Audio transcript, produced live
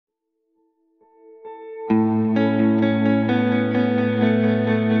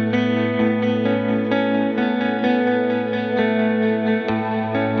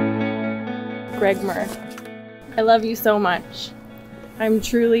#Mirth. I love you so much. I'm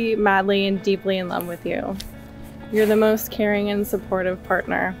truly, madly, and deeply in love with you. You're the most caring and supportive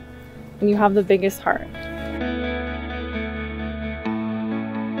partner, and you have the biggest heart.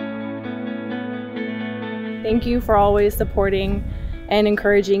 Thank you for always supporting and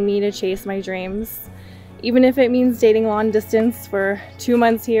encouraging me to chase my dreams, even if it means dating long distance for 2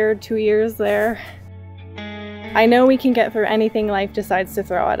 months here, 2 years there. I know we can get through anything life decides to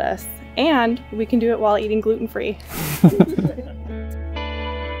throw at us, and we can do it while eating gluten-free.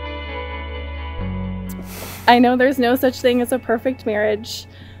 I know there's no such thing as a perfect marriage,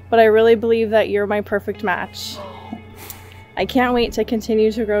 but I really believe that you're my perfect match. I can't wait to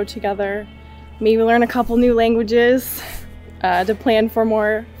continue to grow together, maybe learn a couple new languages, to plan for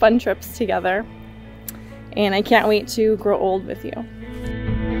more fun trips together. And I can't wait to grow old with you.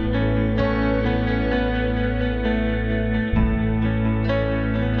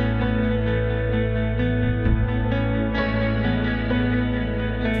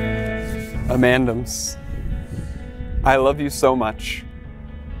 Amandams, I love you so much.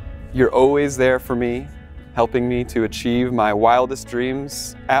 You're always there for me, helping me to achieve my wildest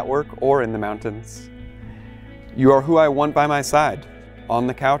dreams at work or in the mountains. You are who I want by my side, on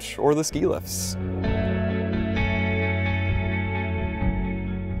the couch or the ski lifts.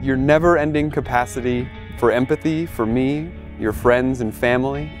 Your never-ending capacity for empathy for me, your friends and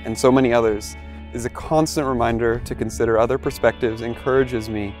family, and so many others is a constant reminder to consider other perspectives and encourages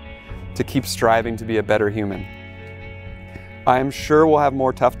me to keep striving to be a better human. I am sure we'll have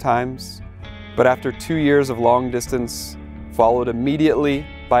more tough times, but after 2 years of long distance, followed immediately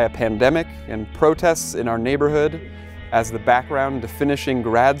by a pandemic and protests in our neighborhood as the background to finishing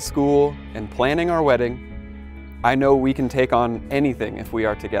grad school and planning our wedding, I know we can take on anything if we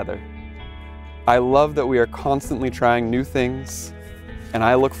are together. I love that we are constantly trying new things, and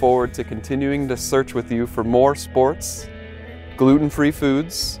I look forward to continuing to search with you for more sports, gluten-free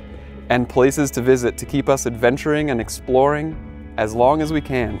foods, and places to visit to keep us adventuring and exploring as long as we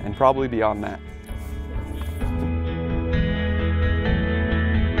can, and probably beyond that.